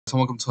So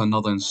welcome to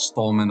another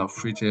installment of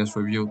Three.js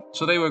review.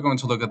 Today we're going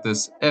to look at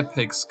this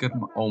epic skid.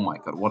 Oh my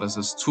god, what is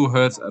this? 2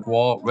 hertz at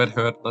war, red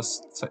herd.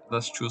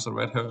 Let's choose a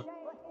red herd.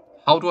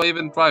 How do I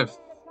even drive?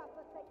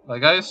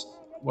 Like guys,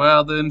 where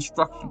are the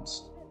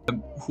instructions?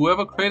 And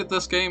whoever created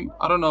this game,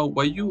 I don't know,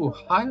 were you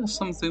high or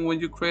something when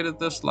you created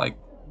this? Like,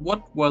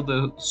 what were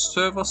the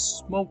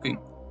servers smoking?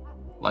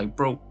 Like,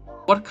 bro,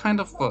 what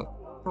kind of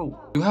bro,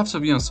 you have to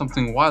be on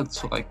something wild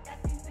to like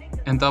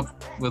end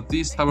up with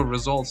these type of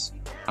results.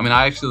 I mean,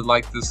 I actually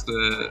like this,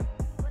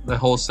 the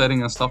whole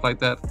setting and stuff like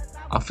that.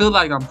 I feel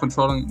like I'm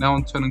controlling. Now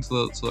I'm turning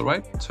to the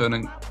right,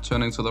 turning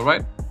to the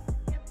right,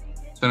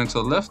 turning to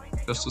the left,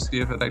 just to see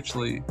if it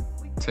actually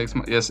takes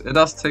my, yes, it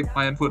does take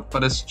my input,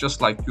 but it's just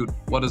like, dude,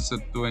 what is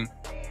it doing?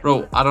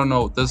 Bro, I don't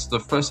know. This is the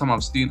first time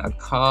I've seen a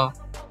car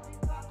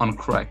on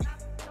crack.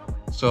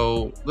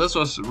 So this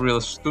was real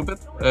stupid.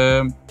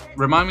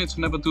 Remind me to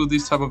never do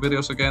these type of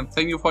videos again.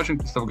 Thank you for watching.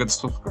 Please don't forget to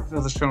subscribe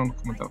to the channel and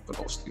comment down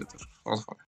below. See you later.